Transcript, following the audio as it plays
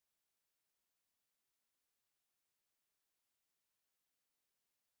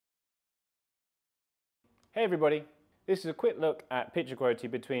Hey everybody, this is a quick look at picture quality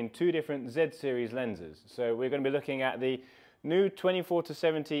between two different Z series lenses. So we're going to be looking at the new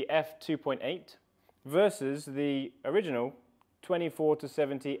 24-70 f2.8 versus the original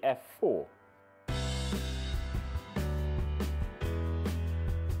 24-70 f4.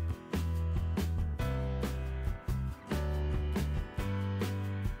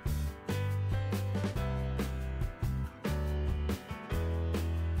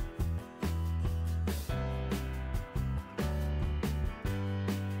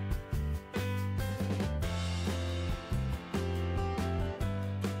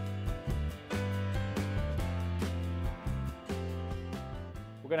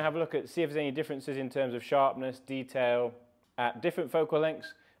 We're going to have a look at see if there's any differences in terms of sharpness, detail at different focal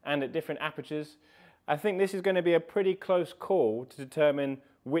lengths and at different apertures. I think this is going to be a pretty close call to determine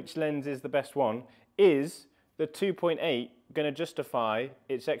which lens is the best one. Is the 2.8 going to justify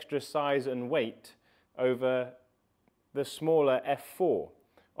its extra size and weight over the smaller f4?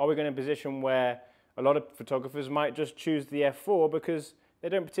 Are we going to position where a lot of photographers might just choose the f4 because they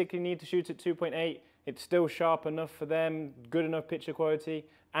don't particularly need to shoot at 2.8? It's still sharp enough for them, good enough picture quality,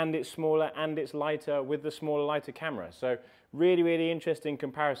 and it's smaller and it's lighter with the smaller, lighter camera. So really interesting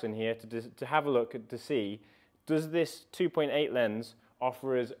comparison here to have a look at, to see, does this 2.8 lens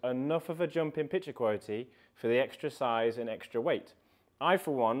offer us enough of a jump in picture quality for the extra size and extra weight? I,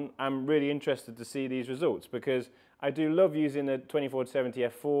 for one, am really interested to see these results because I do love using the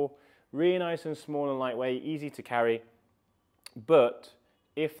 24-70 f4, really nice and small and lightweight, easy to carry, but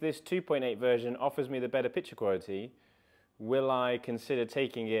if this 2.8 version offers me the better picture quality, will I consider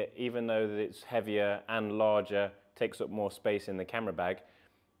taking it even though that it's heavier and larger, takes up more space in the camera bag?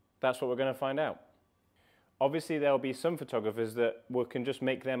 That's what we're going to find out. Obviously there will be some photographers that can just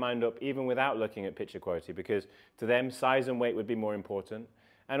make their mind up even without looking at picture quality because to them size and weight would be more important.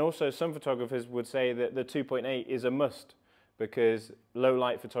 And also some photographers would say that the 2.8 is a must because low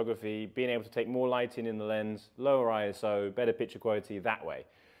light photography, being able to take more lighting in the lens, lower ISO, better picture quality that way.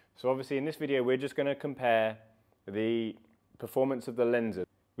 So obviously in this video we're just going to compare the performance of the lenses.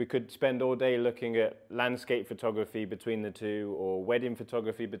 We could spend all day looking at landscape photography between the two or wedding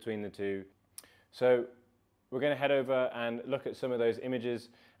photography between the two. So we're going to head over and look at some of those images.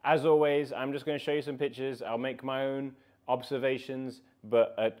 As always, I'm just going to show you some pictures. I'll make my own observations,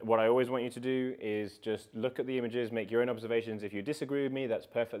 but what I always want you to do is just look at the images, make your own observations. If you disagree with me, that's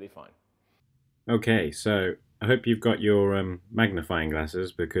perfectly fine. Okay, so I hope you've got your magnifying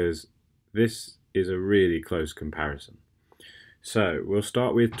glasses because this is a really close comparison. So we'll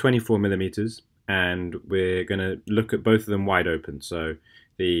start with 24mm and we're going to look at both of them wide open. So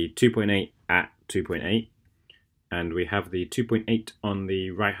the 2.8 at 2.8 and we have the 2.8 on the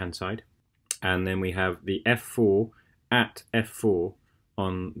right hand side and then we have the f4 at f4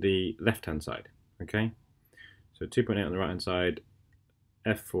 on the left hand side. Okay, so 2.8 on the right hand side,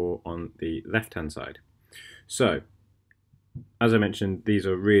 f4 on the left hand side. So as I mentioned, these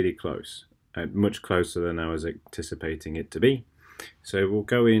are really close, much closer than I was anticipating it to be. So we'll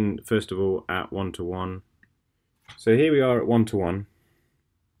go in first of all at 1:1. So here we are at 1:1.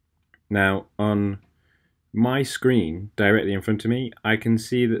 Now on my screen directly in front of me, I can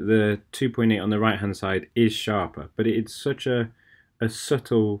see that the 2.8 on the right hand side is sharper, but it's such a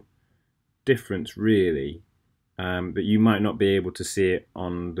subtle difference really that you might not be able to see it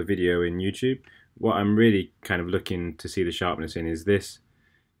on the video in YouTube. What I'm really kind of looking to see the sharpness in is this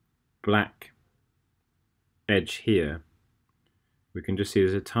black edge here. We can just see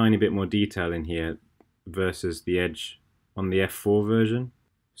there's a tiny bit more detail in here versus the edge on the f4 version.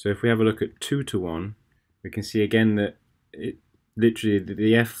 So if we have a look at 2:1, we can see again that literally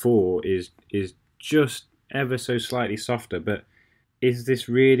the f4 is just ever so slightly softer, but is this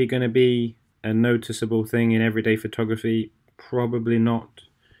really going to be a noticeable thing in everyday photography? Probably not.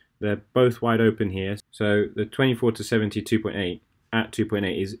 They're both wide open here. So the 24-70 2.8 at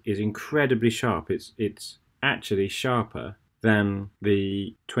 2.8 is incredibly sharp. It's actually sharper than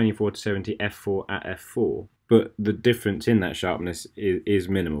the 24-70 f4 at f4. But the difference in that sharpness is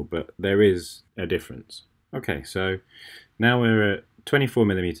minimal, but there is a difference. Okay, so now we're at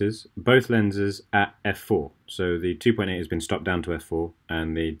 24mm, both lenses at f4. So the 2.8 has been stopped down to f4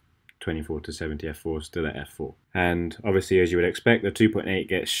 and the 24-70 f4 is still at f4. And obviously, as you would expect, the 2.8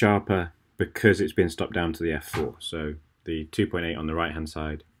 gets sharper because it's been stopped down to the f4. So the 2.8 on the right hand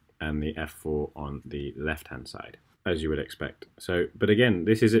side and the f4 on the left hand side, as you would expect. So, but again,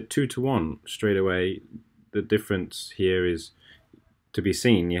 this is at 2:1 straight away. The difference here is to be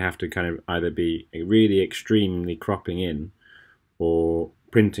seen. You have to kind of either be really extremely cropping in or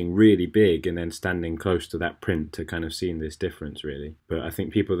printing really big and then standing close to that print to kind of seeing this difference, really. But I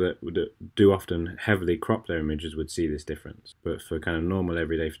think people that do often heavily crop their images would see this difference. But for kind of normal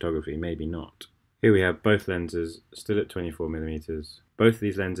everyday photography, maybe not. Here we have both lenses still at 24mm. Both of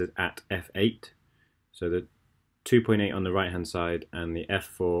these lenses at f8. So the 2.8 on the right hand side and the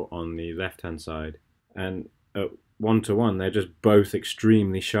f4 on the left hand side. And at 1:1, they're just both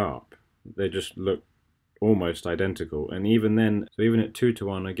extremely sharp. They just look almost identical. And even then, so even at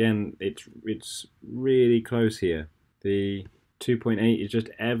 2:1, again, it's really close here. The 2.8 is just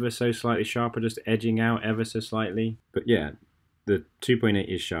ever so slightly sharper, just edging out ever so slightly. But yeah, the 2.8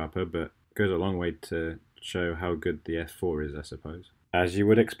 is sharper, but goes a long way to show how good the f4 is, I suppose. As you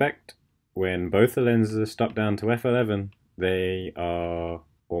would expect, when both the lenses are stopped down to f11, they are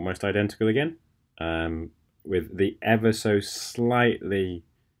almost identical again, with the ever so slightly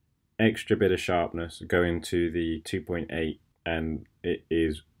extra bit of sharpness going to the 2.8, and it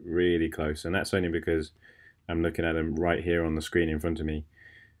is really close. And that's only because I'm looking at them right here on the screen in front of me.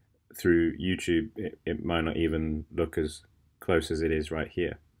 Through YouTube, it might not even look as close as it is right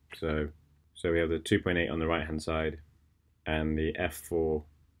here. So we have the 2.8 on the right hand side and the f4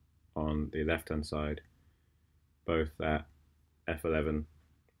 on the left hand side, both at f11,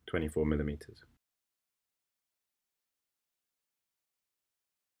 24mm.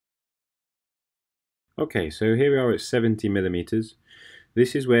 Okay, so here we are at 70mm.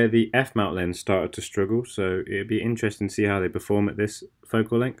 This is where the f-mount lens started to struggle, so it'd be interesting to see how they perform at this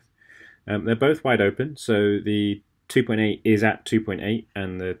focal length. They're both wide open, so the 2.8 is at 2.8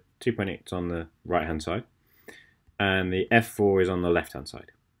 and the 2.8 is on the right hand side, and the f4 is on the left hand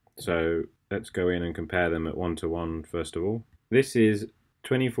side. So let's go in and compare them at 1:1 first of all. This is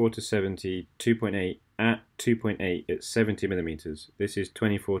 24-70 2.8 at 2.8 at 70mm. This is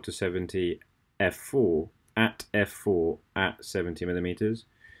 24-70 f4 at f4 at 70mm.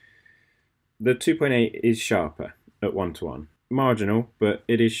 The 2.8 is sharper at 1:1. Marginal, but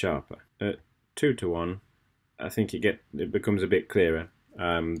it is sharper. At 2:1, I think it becomes a bit clearer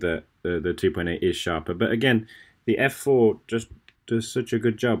that the 2.8 is sharper. But again, the f4 just does such a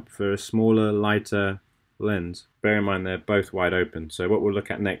good job for a smaller, lighter lens. Bear in mind they're both wide open. So what we'll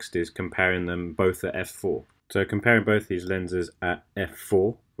look at next is comparing them both at f4. So comparing both these lenses at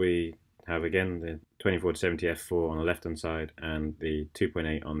f4, we have again the 24-70 f4 on the left hand side and the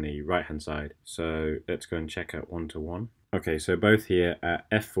 2.8 on the right hand side. So let's go and check out 1:1. Okay, so both here at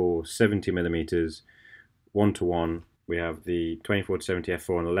f4 70mm, 1:1, we have the 24-70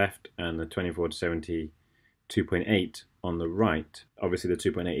 f4 on the left and the 24-70 2.8 on the right. Obviously the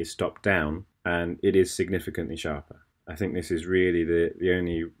 2.8 is stopped down and it is significantly sharper. I think this is really the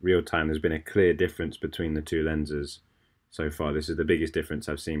only real time there's been a clear difference between the two lenses so far. This is the biggest difference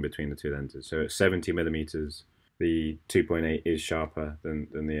I've seen between the two lenses. So at 70mm, the 2.8 is sharper than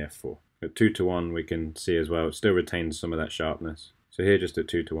the f4. At 2:1, we can see as well, it still retains some of that sharpness. So here just at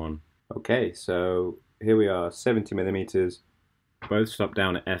 2:1. Okay, so here we are, 70mm, both stopped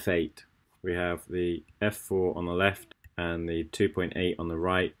down at f8. We have the f4 on the left and the 2.8 on the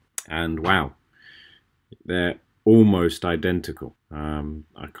right, and wow, they're almost identical.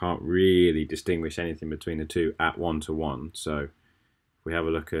 I can't really distinguish anything between the two at 1:1. So if we have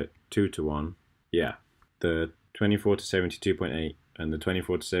a look at 2:1, yeah, the 24-70 2.8 and the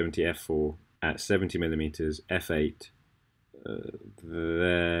 24-70 f4 at 70mm f8,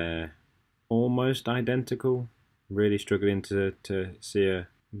 they're almost identical. Really struggling to see a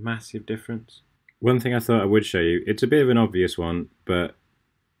massive difference. One thing I thought I would show you, it's a bit of an obvious one, but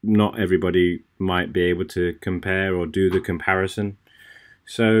not everybody might be able to compare or do the comparison.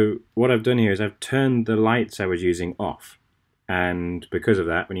 So what I've done here is I've turned the lights I was using off, and because of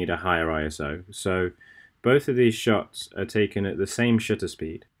that we need a higher ISO. So both of these shots are taken at the same shutter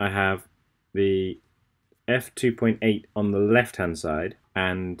speed. I have the f2.8 on the left hand side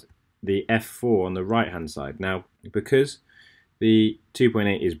and the f4 on the right hand side. Now because the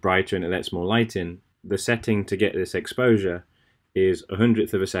 2.8 is brighter and it lets more light in, the setting to get this exposure is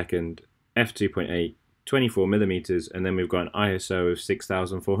 100th of a second, f2.8, 24mm, and then we've got an ISO of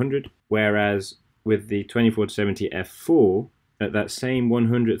 6400. Whereas with the 24-70 f4, at that same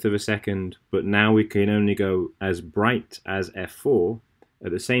 100th of a second, but now we can only go as bright as f4,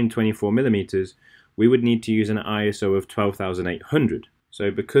 at the same 24mm, we would need to use an ISO of 12,800.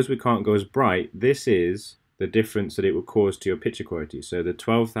 So because we can't go as bright, this is the difference that it will cause to your picture quality. So the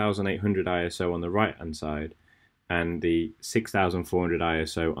 12,800 ISO on the right hand side and the 6400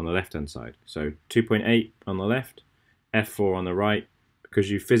 ISO on the left hand side. So 2.8 on the left, f4 on the right. Because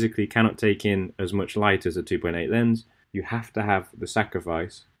you physically cannot take in as much light as a 2.8 lens, you have to have the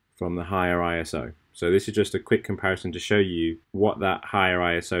sacrifice from the higher ISO. So this is just a quick comparison to show you what that higher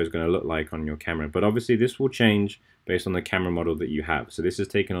ISO is going to look like on your camera. But obviously this will change based on the camera model that you have. So this is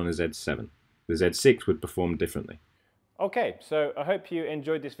taken on a Z7. The Z6 would perform differently. Okay, so I hope you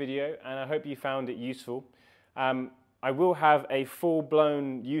enjoyed this video and I hope you found it useful. I will have a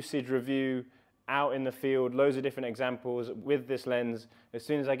full-blown usage review out in the field, loads of different examples with this lens as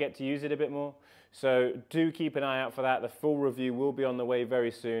soon as I get to use it a bit more. So do keep an eye out for that. The full review will be on the way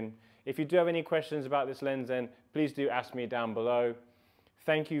very soon. If you do have any questions about this lens, then please do ask me down below.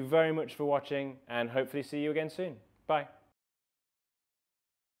 Thank you very much for watching and hopefully see you again soon. Bye.